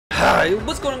Alright,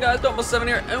 what's going on guys, Double7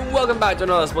 here, and welcome back to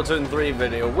another Splatoon 3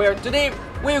 video, where today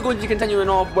we're going to be continuing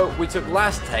off what we took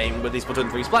last time with the Splatoon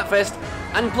 3 Splatfest,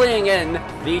 and playing in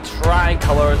the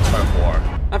Tricolor Turf War.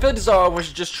 I feel like to start off, we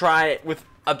should just try it with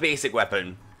a basic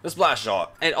weapon, the Splash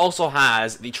Shot. It also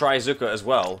has the Trizuka as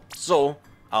well, so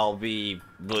I'll be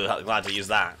really glad to use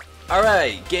that.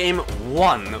 Alright, game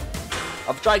 1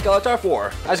 of Tricolor Turf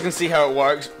War. As you can see how it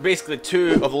works, basically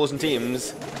two of the losing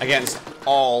teams against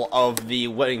all of the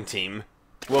winning team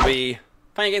will be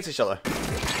fighting against each other.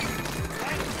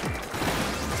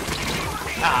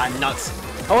 Ah, nuts.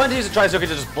 I wanted to use the Trizuka to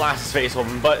just blast his face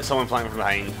open, but someone flying from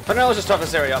behind. For now, let's just turf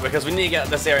this area up because we need to get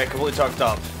this area completely turfed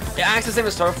up. It acts the same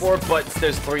as Turf War, but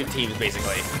there's 3 teams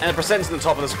basically. And the percents on the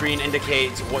top of the screen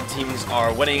indicate what teams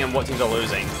are winning and what teams are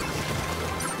losing.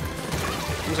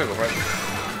 I'm just gonna go for it.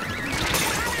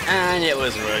 And it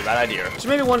was a really bad idea. So you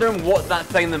may be wondering what that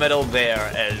thing in the middle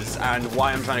there is and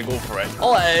why I'm trying to go for it.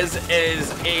 All it is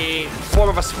a form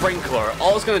of a sprinkler.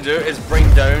 All it's going to do is bring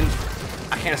down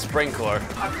a kind of sprinkler.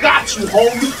 I got you,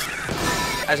 homie!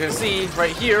 As you can see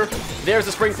right here, there's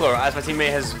the sprinkler, as my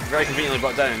teammate has very conveniently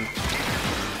brought down.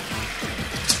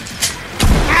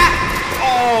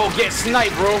 Oh, get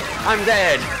sniped, bro. I'm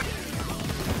dead.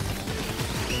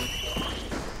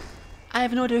 I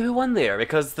have no idea who won there,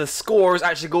 because the scores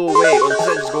actually go away, or the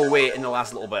percentages go away in the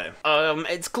last little bit.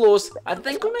 It's close. I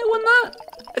think we may win that.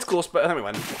 It's close, but I think we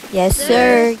win. Yes,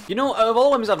 sir. You know, out of all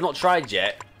the weapons I've not tried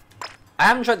yet, I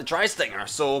haven't tried the Tri-Stinger,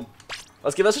 so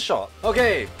let's give this a shot.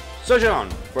 Okay, Sojourn,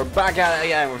 we're back at it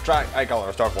again with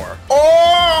Tricolor Turf War.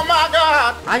 Oh my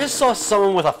god! I just saw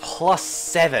someone with a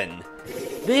 +7.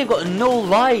 They've got no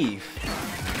life.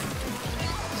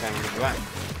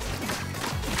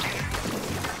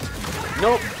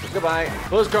 Nope, goodbye.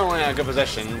 Blue's currently in a good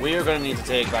position. We are going to need to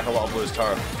take back a lot of Blue's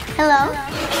turf. Hello.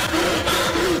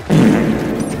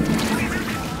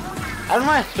 I don't know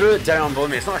why I threw it down below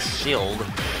me. It's not a shield.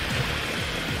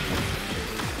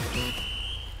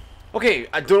 Okay,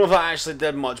 I don't know if that actually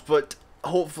did much, but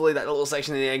hopefully that little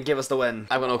section in the end gave us the win.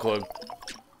 I've got no clue.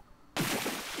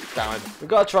 Damn it. We've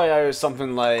got to try out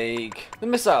something like the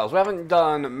missiles. We haven't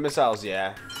done missiles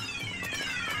yet.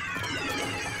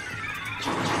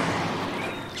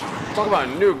 Talk about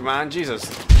a nuke, man. Jesus.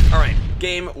 Alright,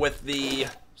 game with the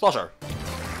Slosher.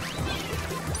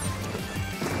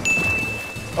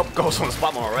 Oh, goes on the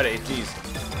spot one already. Jeez.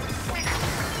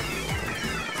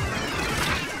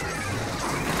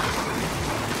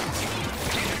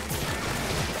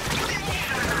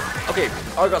 Okay,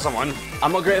 I got someone.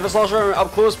 I'm not great at the Slosher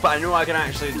up close, but I know I can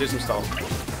actually do some stuff.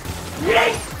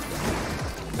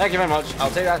 Thank you very much. I'll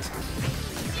take that.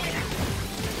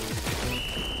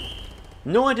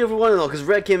 No idea if we won it though, because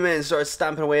Red came in and started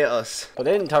stamping away at us. But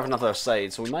they didn't turf enough their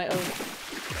side, so we might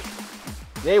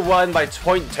have. They won by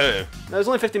 0.2. Now there's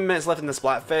only 15 minutes left in the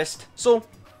Splatfest, so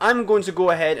I'm going to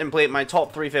go ahead and play my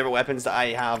top 3 favourite weapons that I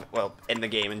have, well, in the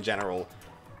game in general.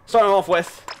 Starting off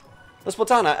with the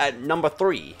Splatana at number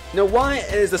 3. Now why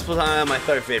is the Splatana my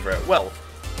 3rd favourite? Well,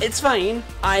 it's fine.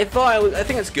 I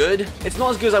think it's good. It's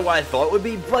not as good as what I thought it would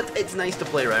be, but it's nice to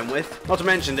play around with. Not to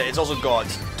mention that it's also got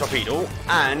Torpedo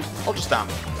and Ultra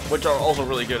Stamp, which are also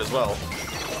really good as well.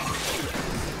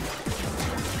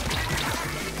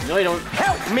 No, you don't.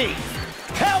 Help me!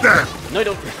 Help! No, you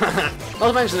don't. Not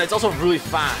to mention that it's also really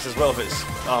fast as well with its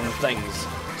things.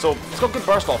 So it's got good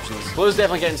burst options. Blue's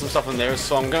definitely getting some stuff in there,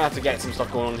 so I'm gonna have to get some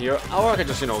stuff going on here. Or I could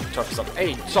just, you know, turf stuff.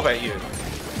 Hey, stop it at you.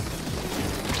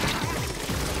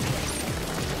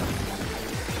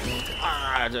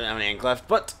 I don't have any ink left,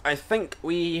 but I think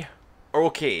we are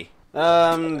okay.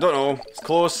 Don't know. It's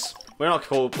close. We're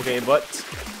not okay, but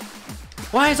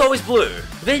why is it always blue?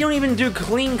 They don't even do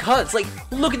clean cuts. Like,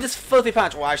 look at this filthy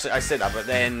patch. Well, actually, I said that, but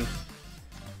then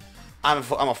I'm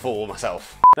a fool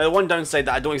myself. Now, the one downside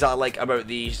that I don't exactly like about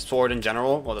the sword in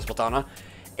general, or the Splatana,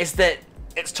 is that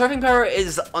its turfing power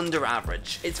is under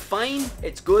average. It's fine.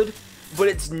 It's good. But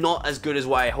it's not as good as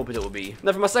what I hoped it would be.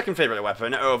 Now for my second favourite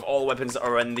weapon, out of all the weapons that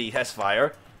are in the test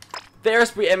fire, the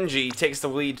Aerosprite MG takes the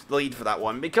lead for that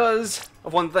one because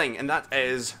of one thing, and that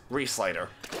is Reslider.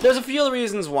 There's a few other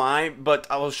reasons why, but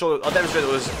I'll demonstrate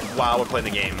those while we're playing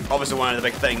the game. Obviously one of the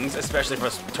big things, especially for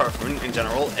turf in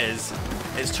general, is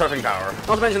its turfing power.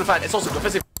 Not to mention the fact it's also good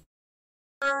physical.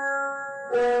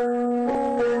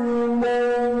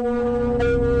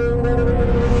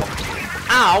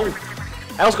 Ow!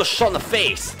 I also got shot in the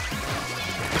face.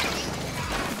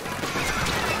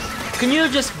 Can you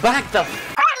just back the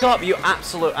f up, you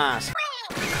absolute ass?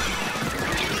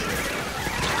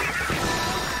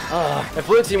 If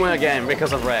blue team win again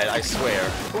because of red, I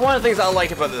swear. But one of the things that I like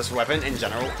about this weapon in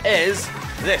general is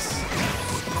this.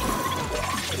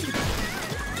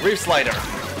 Reef Slider.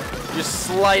 You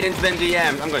slide into the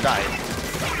MDM. I'm gonna die.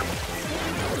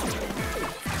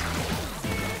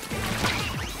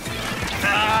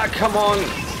 Ah, come on.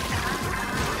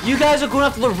 You guys are going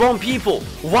after the wrong people.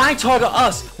 Why target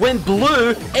us when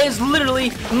blue is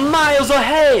literally miles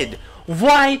ahead?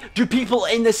 Why do people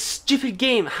in this stupid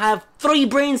game have 3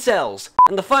 brain cells?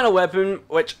 And the final weapon,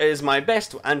 which is my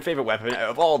best and favourite weapon out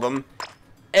of all of them,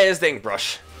 is the ink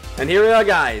brush. And here we are,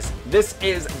 guys. This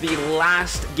is the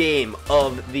last game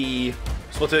of the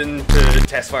Splatoon 2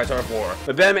 Tricolor Turf War.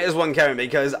 But damn it is one count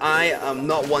because I am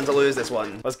not one to lose this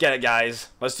one. Let's get it, guys.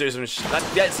 Let's do some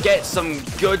let's get some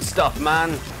good stuff,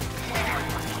 man.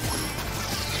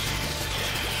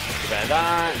 Get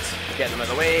that. Get them out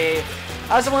of the way.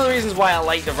 That's one of the reasons why I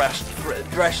like the brush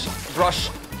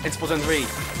in Splatoon 3.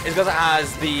 Is because it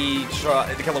has the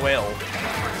killer whale.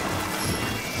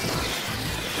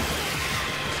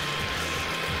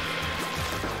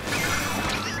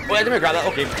 Wait, I didn't grab that.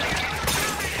 Okay.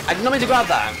 I did not mean to grab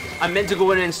that. I meant to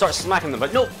go in and start smacking them,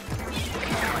 but nope.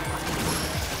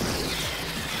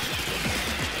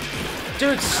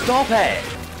 Dude, stop it.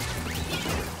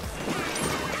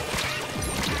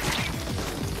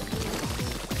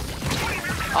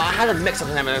 Oh, I had a mix-up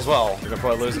in him as well. We're gonna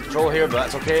probably lose the control here, but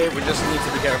that's okay. We just need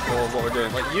to be careful of what we're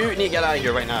doing. Like, you need to get out of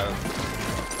here right now.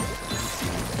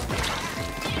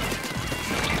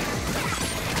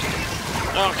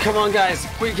 Oh, come on, guys.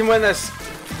 We can win this.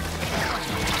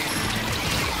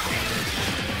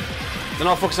 They're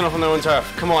not focusing enough on their own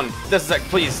turf. Come on. This is it,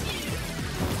 please.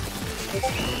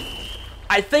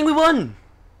 I think we won.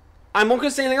 I'm not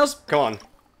gonna say anything else. Come on.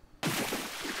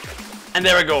 And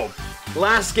there we go.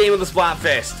 Last game of the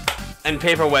Splatfest. And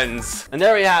paper wins. And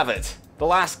there we have it. The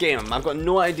last game. I've got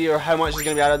no idea how much is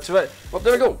going to be added to it. Well,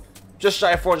 there we go. Just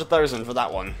shy of 400,000 for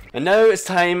that one. And now it's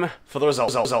time for the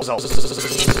results.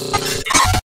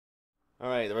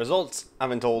 Alright, the results, I've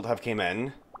been told, have came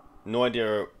in. No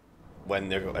idea when if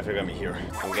they're going to be here.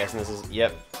 I'm guessing this is...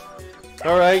 Yep.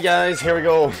 Alright, guys, here we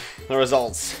go. The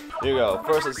results. Here we go.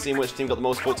 First, let's see which team got the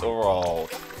most votes overall.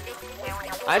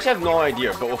 I actually have no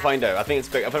idea, but we'll find out. I think it's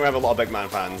big. I think we have a lot of Big Man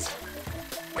fans.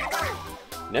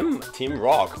 Team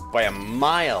Rock by a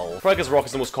mile. Probably because Rock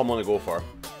is the most common to go for.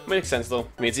 Makes sense though.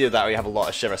 I mean, it's either that or you have a lot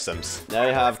of Shiver Sims. Now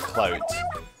you have Clout.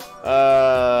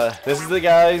 This is the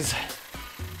guys.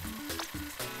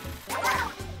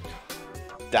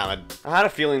 Damn it. I had a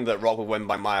feeling that Rock would win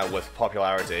by mile with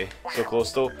popularity. So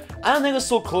close though. I don't think it's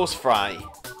so close, Fry.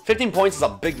 15 points is a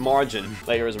big margin.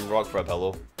 Later is in Rock for a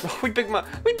pillow. Oh, we Big Man's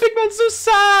so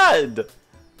sad!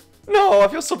 No, I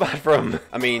feel so bad for him.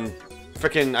 I mean,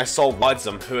 freaking, I saw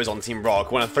Wadsum, who is on Team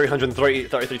Rock, won a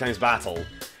 333 times battle.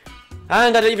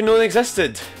 And I didn't even know they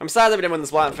existed. I'm sad that we didn't win the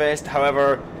Splatfest,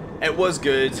 however, it was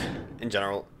good in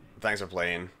general. Thanks for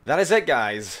playing. That is it,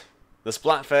 guys. The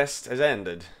Splatfest has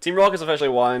ended. Team Rock has officially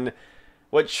won,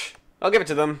 which... I'll give it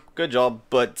to them. Good job,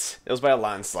 but it was by a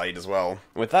landslide as well.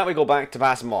 And with that, we go back to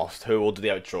Passimoff, who will do the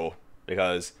outro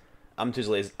because I'm too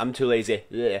lazy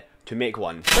to make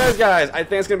one. So, guys, I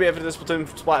think it's gonna be it for this Splatoon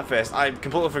Splatfest. I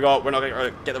completely forgot we're not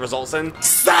gonna get the results in.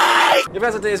 If you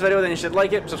guys like today's video, then you should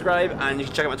like it, subscribe, and you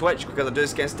can check out my Twitch because I do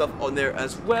this kind of stuff on there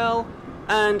as well.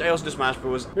 And I also do Smash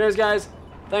Bros. Anyways, guys,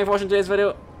 thank you for watching today's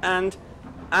video, and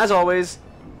as always,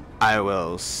 I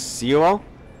will see you all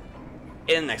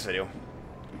in the next video.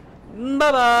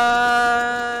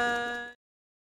 Bye-bye!